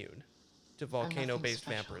 she's immune to volcano-based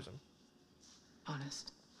special. vampirism.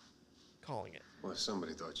 Honest. Calling it. Well,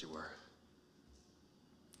 somebody thought you were.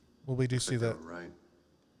 Well, we do see that. Right.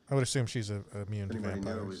 I would assume she's immune to Anybody knew it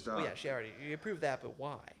vampires. was Oh Doc. yeah, she already you approved that, but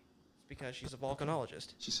why? It's because she's a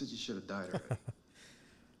volcanologist. She said you should have died already.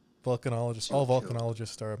 Volcanologists. All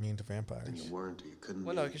volcanologists are immune to And vampires. you weren't, or you couldn't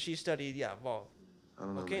Well, no, be. because she studied I don't know,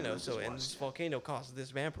 man, volcanoes. I So just and watched this it. volcano causes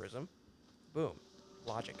this vampirism. Boom,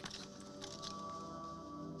 logic.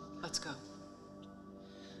 Let's go.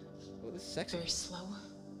 Oh, this is sexy. Very slow,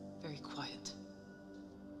 very quiet.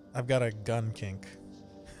 I've got a gun kink.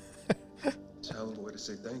 It's a hell of a way to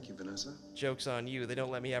say thank you, Vanessa. Joke's on you. They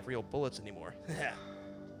don't let me have real bullets anymore.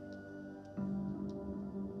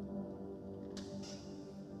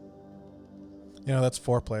 You know, that's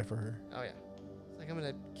foreplay for her. Oh yeah. It's like I'm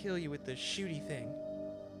gonna kill you with the shooty thing.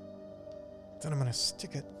 Then I'm gonna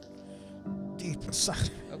stick it deep inside.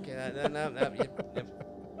 Okay,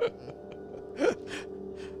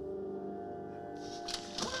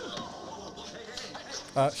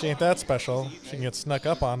 yep. She ain't that special. She can get snuck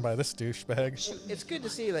up on by this douchebag. It's good to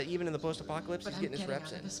see that even in the post-apocalypse, But he's I'm getting his getting reps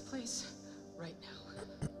out in. of this place right now.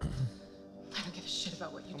 I don't give a shit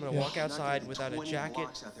about what you I'm do. gonna walk outside without a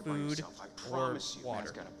jacket, food, or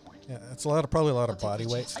water. Yeah, it's probably a lot of body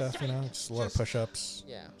weight stuff, you know? Just a lot of push-ups,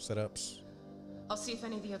 Yeah. sit-ups, I'll see if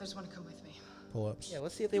any of the others want to come with me. pull-ups. Yeah,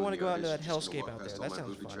 let's see if they want to go out into that hellscape out there. That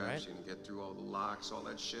sounds fun, right? You can get through all the locks, all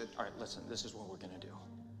that shit. All right, listen, this is what we're gonna do.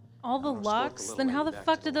 All the locks? Then how the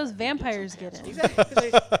fuck did those vampires get in?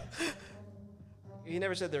 Exactly. You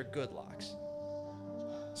never said they're good locks.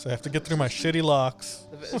 So I have to get through my shitty locks.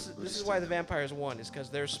 This is why the vampires won, is because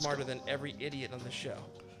they're smarter than every idiot on the show.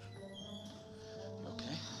 You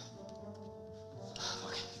okay?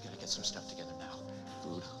 Okay, you gotta get some stuff together now.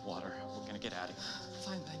 Food, water. We're gonna get out of here.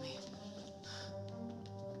 Fine by me.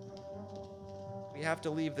 We have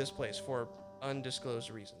to leave this place for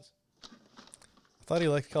undisclosed reasons. I thought he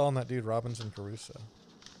liked calling that dude Robinson Crusoe.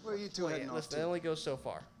 Where are you two heading off Listen, to? that only goes so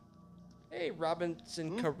far. Hey,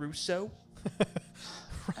 Robinson Caruso.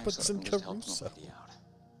 Robinson Caruso.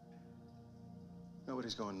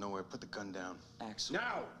 Nobody's going nowhere. Put the gun down. Axel.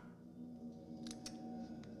 Now!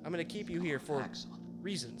 I'm gonna keep you here for Axel.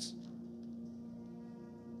 reasons.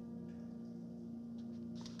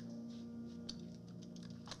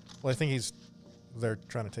 Well, I think they're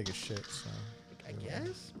trying to take his shit, so. I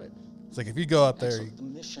guess, but It's like, if you go out there, Axel, you the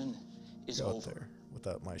mission is go out over. there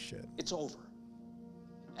without my shit. It's over.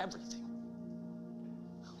 Everything.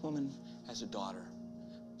 A woman has a daughter.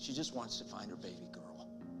 She just wants to find her baby girl.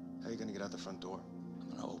 How are you gonna get out the front door? I'm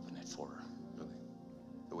gonna open it for her. Really?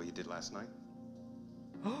 The way you did last night?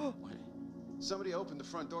 Wait. Somebody opened the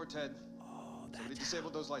front door, Ted. oh, Somebody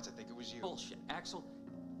disabled those lights. I think it was you. Bullshit. Axel,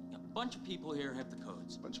 a bunch of people here have the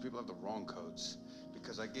codes. A bunch of people have the wrong codes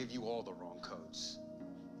because I gave you all the wrong codes.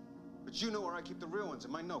 But you know where I keep the real ones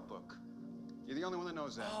in my notebook. You're the only one that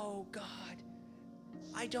knows that. Oh God,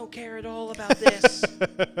 I don't care at all about this. All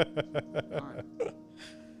right.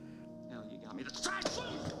 Hell, you got me to try.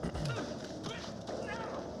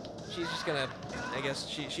 She's just gonna. I guess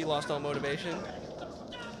she lost all motivation.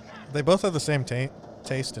 They both have the same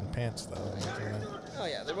taste in pants, though. Oh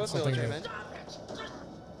yeah, they're both Something military new. men.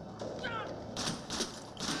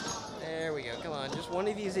 There we go. Come on, just one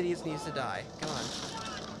of these idiots needs to die. Come on.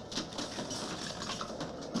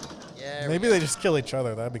 Yeah. Maybe they just kill each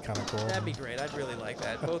other. That'd be kind of cool. That'd be great. I'd really like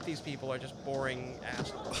that. Both these people are just boring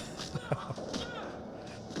assholes.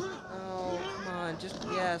 Oh, come on. Just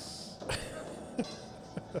yes.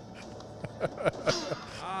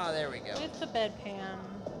 Ah, there we go. With the bedpan.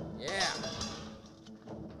 Yeah.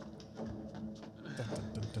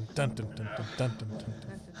 Dun, dun, dun, dun, dun, dun, dun, dun.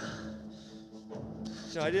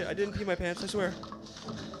 No, I didn't pee my pants. I swear.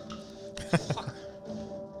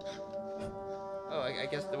 Oh, I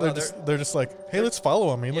guess They're just like, hey, let's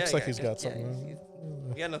follow him. He looks like he's got yeah, something.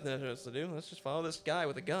 You got nothing else to do. Let's just follow this guy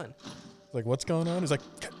with a gun. Like, what's going on? He's like,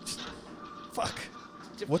 fuck.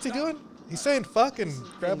 What's he doing? He's saying fuck and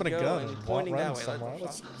grabbing a go gun and and pointing running that way. somewhere.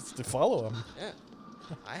 Let's- Let's to follow him. Yeah.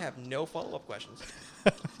 I have no follow-up questions.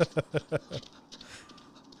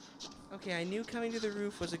 Okay, I knew coming to the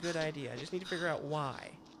roof was a good idea. I just need to figure out why.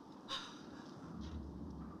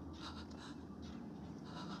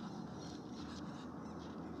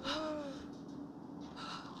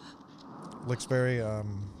 Looks very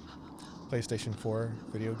PlayStation 4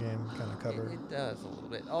 video game kind of cover. It does a little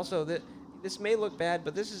bit. Also, this may look bad,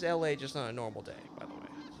 but this is LA just on a normal day, by the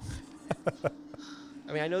way.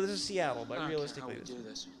 I mean, I know this is Seattle, but realistically, do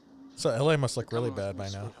this. So LA must look really bad by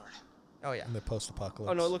now. Oh yeah. In the post-apocalypse.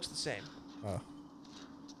 Oh no, it looks the same. Oh.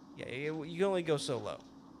 Yeah, you can only go so low.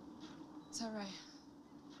 Is that right?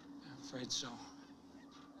 I'm afraid so.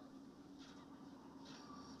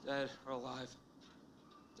 Dead or alive,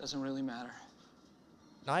 doesn't really matter.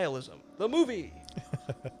 Nihilism, the movie.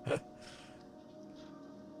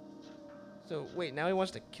 So wait, now he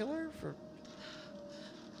wants to kill her for?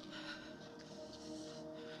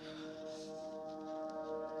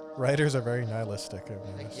 Writers are very nihilistic.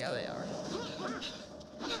 I've noticed. Yeah, they are.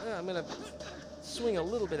 I'm gonna swing a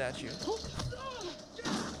little bit at you.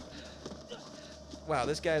 Wow,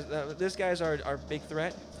 this guy's our big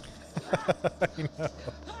threat. I know.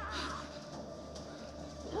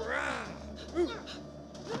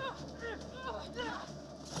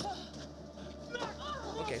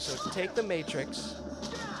 Okay, so take the Matrix,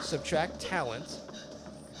 subtract talent,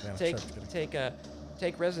 Yeah,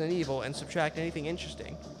 take Resident Evil and subtract anything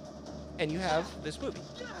interesting, and you have this movie.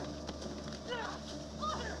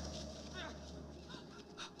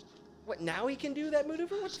 What, now he can do that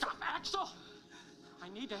maneuver? What? Stop, Axel! I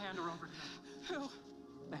need to hand her over to them.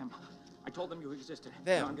 Who? Them. I told them you existed.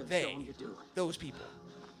 Now I'm Them, gonna show they, them you do. those people.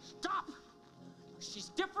 Stop! She's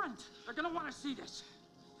different. They're gonna want to see this.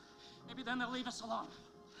 Maybe then they'll leave us alone.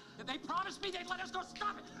 Did they promise me they'd let us go?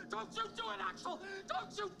 Stop it! Don't you do it, Axel!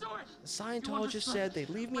 Don't you do it! The Scientologist said they'd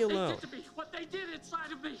leave me what alone. They did to me, what they did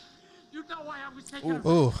inside of me. You know why I was taking her.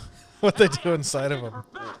 Ooh, what they do inside of them.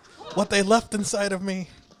 What they left inside of me.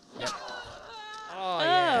 Yep. Oh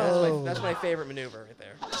yeah, that's my favorite maneuver right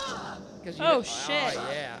there. 'Cause you Oh, shit. Oh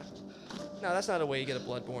yeah. No, that's not a way you get a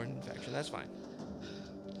bloodborne infection. That's fine.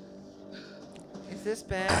 Is this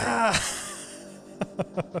bad?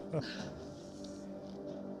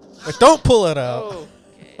 Wait, don't pull it out.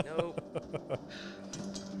 Okay, nope.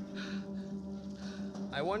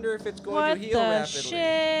 I wonder if it's going What to heal the rapidly.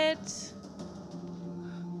 shit?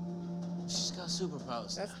 She's got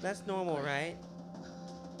superpowers. That's normal, right?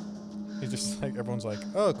 He's just like, everyone's like,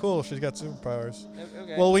 oh, cool, she's got superpowers.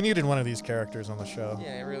 Okay. Well, we needed one of these characters on the show.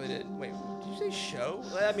 Yeah, I really did. Wait, did you say show?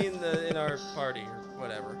 I mean, in our party or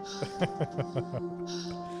whatever.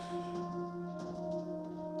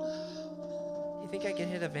 You think I could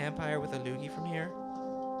hit a vampire with a loogie from here?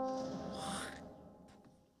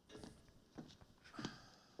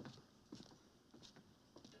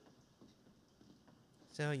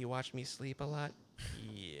 So, you watch me sleep a lot?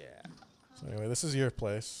 Yeah. So anyway, this is your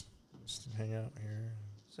place. Just hang out here.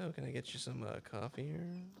 So, can I get you some coffee or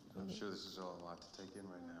I'm sure this is all a lot to take in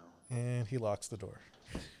right now. And he locks the door.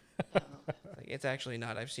 Like, it's actually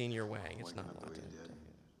not. I've seen your wang. It's not locked in. The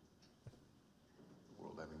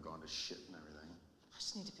world having gone to shit and everything. I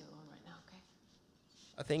just need to be alone right now, okay?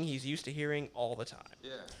 A thing he's used to hearing all the time.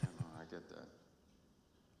 Yeah, no, I get that.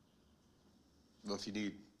 Well, if you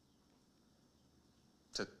need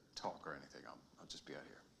to talk or anything, I'll just be out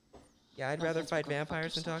here. Yeah, I'd rather fight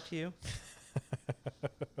vampires than talk to you.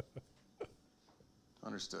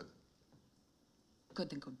 Understood. Good,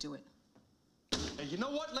 then go do it. Hey, you know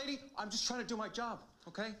what, lady? I'm just trying to do my job,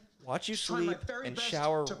 okay? Watch you Just trying my sleep very and best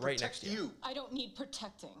shower to right protect next to you. I don't need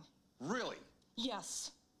protecting. Really?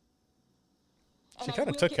 Yes. She And I kind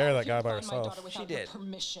of will took get care of out that here guy to by find my herself. daughter without She your did.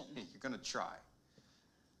 Permission. Hey, you're gonna try.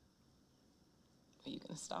 Are you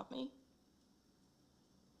gonna stop me?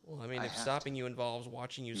 Well, I mean, I if have stopping you involves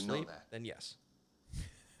watching you You know sleep, that. then yes.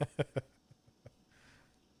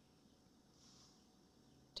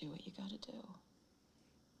 Do what you gotta do.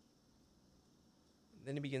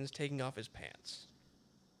 Then he begins taking off his pants.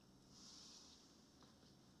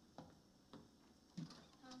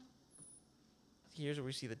 Here's where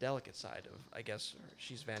we see the delicate side of, I guess,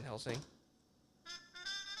 she's Van Helsing.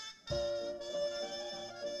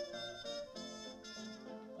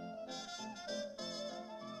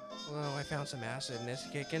 Whoa, I found some acid and it's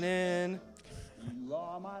kicking in. You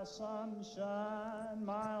are my sunshine,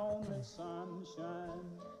 my only sunshine.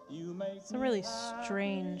 You make It's a really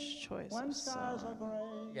strange choice of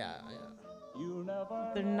song. Yeah. You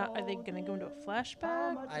never They're not. Are they gonna go into a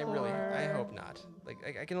flashback? I or- hope not.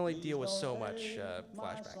 Like, I can only deal with so much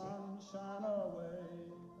flashbacking.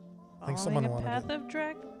 I think Following someone a wanted path it. of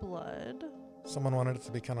dark blood. Someone wanted it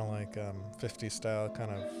to be kind of like 50s style,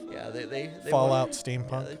 kind of Yeah, they Fallout wanted-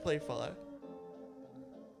 steampunk. Yeah, they played Fallout.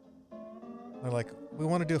 They're like, we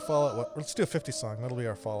want to do a Fallout. Let's do a 50s song. That'll be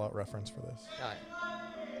our Fallout reference for this.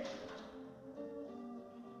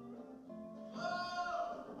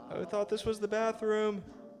 I thought this was the bathroom.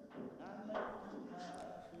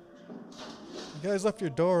 You guys left your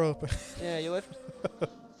door open. Yeah, you left.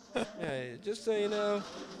 Yeah, just so you know.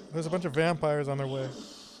 There's a bunch of vampires on their way.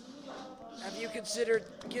 Have you considered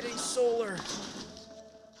getting solar?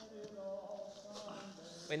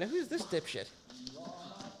 Wait, now who's this dipshit?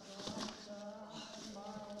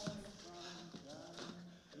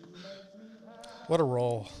 What a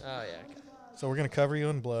roll. Oh, yeah. Okay. So we're going to cover you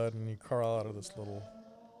in blood, and you crawl out of this little...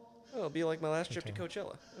 Oh, it'll be like my last trip to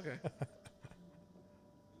Coachella. Okay.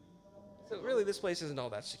 So really, this place isn't all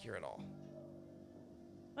that secure at all.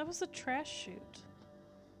 That was a trash chute.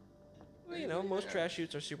 Well, you know, most trash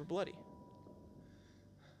chutes are super bloody.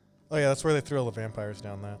 Oh, yeah, that's where they threw all the vampires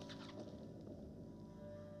down that.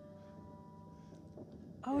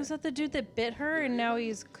 Oh, is that the dude that bit her and now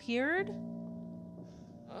he's cured?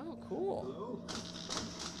 Oh, cool.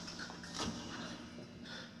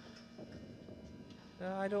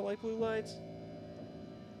 I don't like blue lights.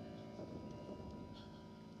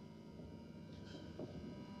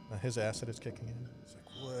 Now his acid is kicking in. It's like,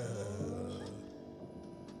 whoa.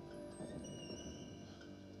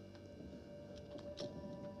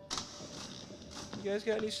 You guys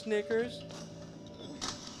got any Snickers?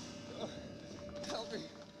 Help me.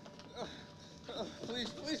 Please,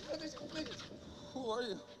 please, please, please. Who are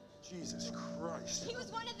you? Jesus Christ. He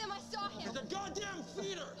was one of them. I saw him. The goddamn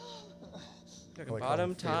feeder. Talking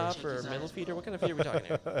bottom, top, or middle feeder? What kind of feeder are we talking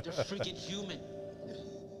here? They're freaking human.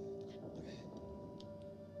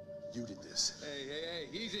 You did this. Hey,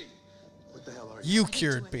 easy. What the hell are you? You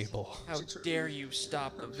cured people. How dare you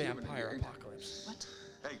stop the vampire apocalypse? What?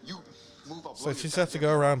 Hey, you move up. So she just has to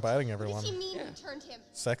go around biting everyone. What did he mean you turned him?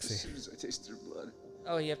 Sexy. As soon as I taste their blood.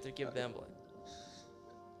 Oh, you have to give them blood.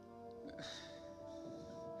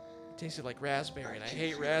 It tasted like raspberry, and I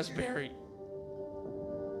hate raspberry.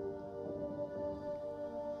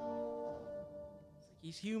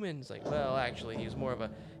 He's human. It's like, well, actually, he's more of a...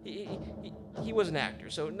 He was an actor,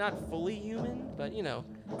 so not fully human, but, you know.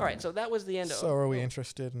 All right, so that was the end of... So are we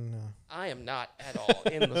interested in... I am not at all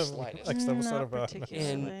in the slightest. Next episode about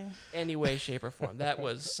in any way, shape, or form. That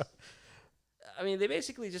was... I mean, they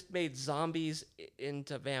basically just made zombies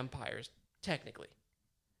into vampires, technically.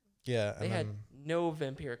 Yeah. They had no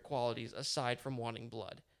vampiric qualities aside from wanting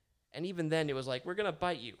blood. And even then, it was like, we're going to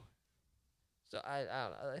bite you. So, I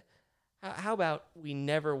don't know. How about we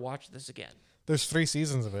never watch this again? There's 3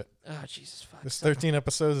 seasons of it. Oh, Jesus fuck. There's 13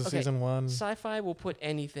 episodes of season 1. Sci-Fi will put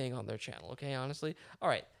anything on their channel, okay, honestly? All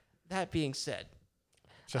right, that being said.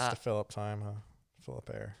 Just to fill up time, fill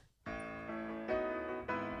up air.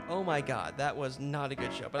 Oh my God, that was not a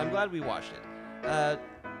good show, but I'm glad we watched it.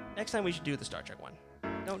 Next time we should do the Star Trek one.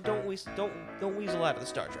 Don't weasel out of the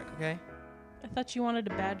Star Trek, okay? I thought you wanted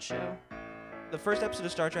a bad show. The first episode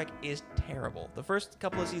of Star Trek is terrible. The first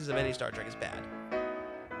couple of seasons of any Star Trek is bad.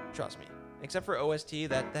 Trust me. Except for OST,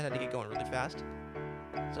 that had to get going really fast.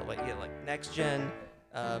 So like Next Gen,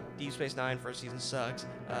 Deep Space Nine first season sucks.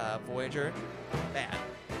 Voyager, bad.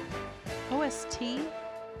 OST?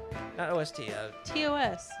 Not OST.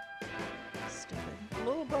 TOS. Stupid.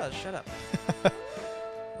 Little Buzz, shut up.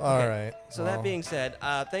 All right. So that being said,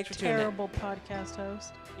 thanks for tuning in. Terrible podcast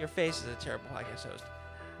host. Your face is a terrible podcast host.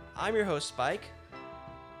 I'm your host, Spike.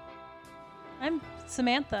 I'm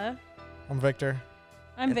Samantha. I'm Victor.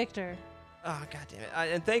 I'm Victor. Oh, God damn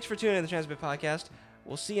it. And thanks for tuning in to the Transmit Podcast.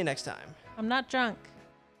 We'll see you next time. I'm not drunk.